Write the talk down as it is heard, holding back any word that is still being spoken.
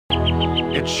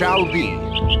It shall be.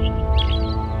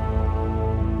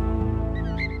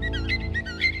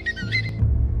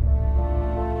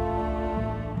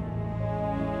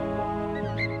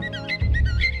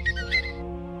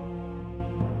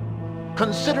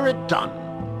 Consider it done.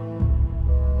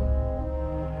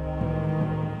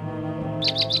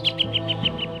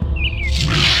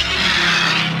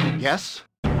 Yes?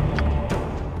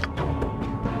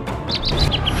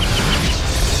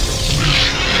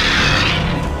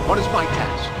 What is my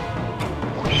task?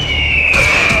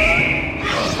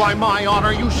 By my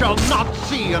honor, you shall not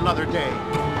see another day.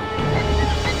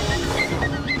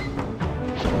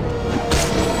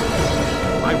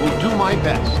 I will do my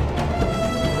best.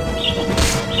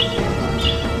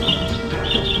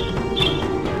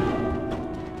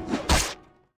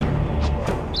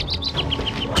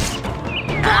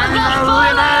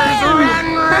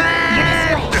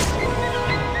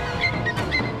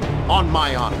 On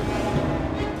my honor.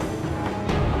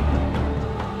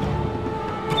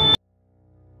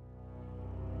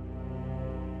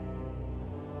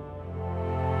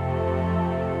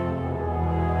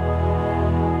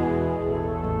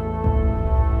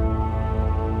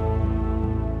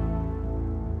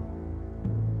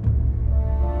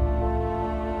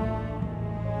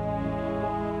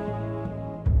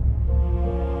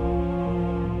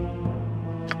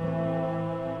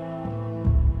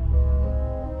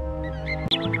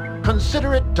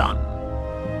 Consider it done.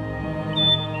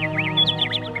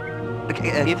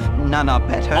 If none are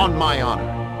better... On my honor.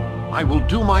 I will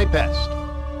do my best.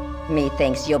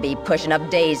 Methinks you'll be pushing up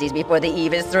daisies before the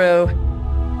eve is through.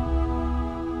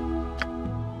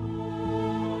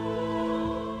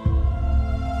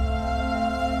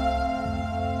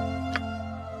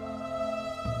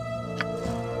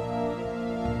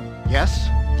 Yes?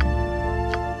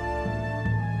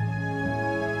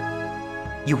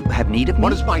 You have need of me?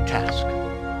 What is my task?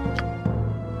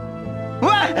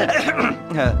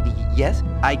 Yes,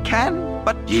 I can,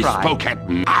 but You try. spoke at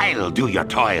me. I'll do your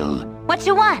toil. What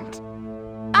you want?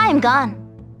 I'm gone.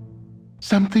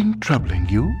 Something troubling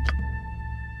you?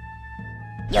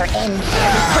 You're in.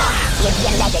 If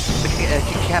you let it.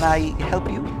 Can I help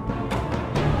you?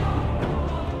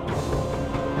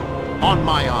 On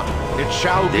my honor. It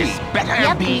shall be. This better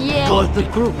Yep, be yeah. good. The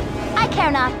group. I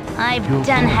care not. I've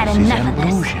done had enough of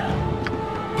this.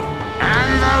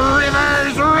 And the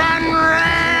rivers run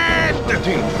red! A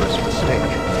dangerous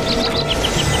mistake.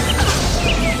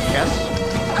 Yes?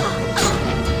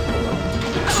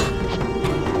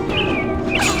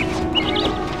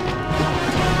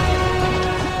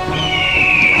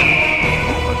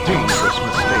 A dangerous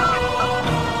mistake.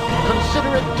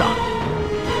 Consider it done.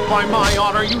 By my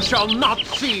honor, you shall not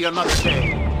see another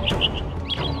day.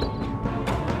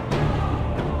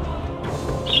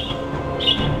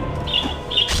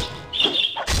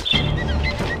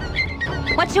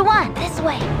 What you want? This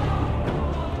way.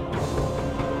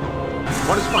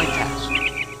 What is my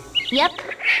task? Yep.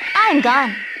 I'm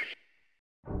gone.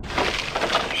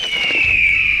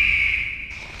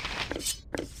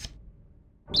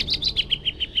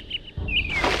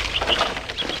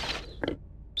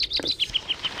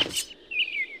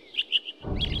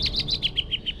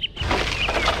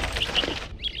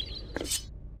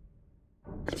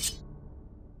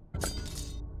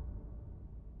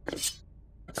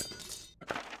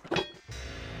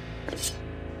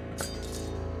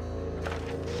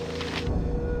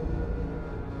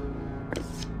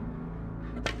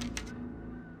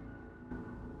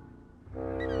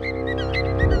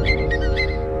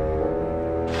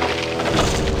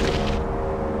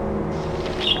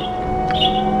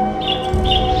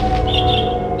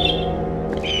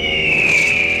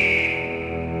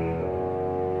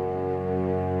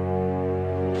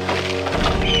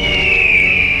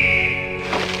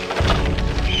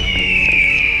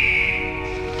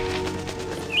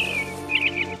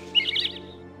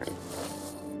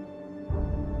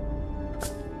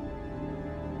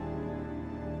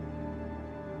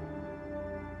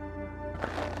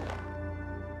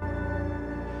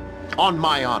 On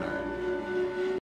my honor.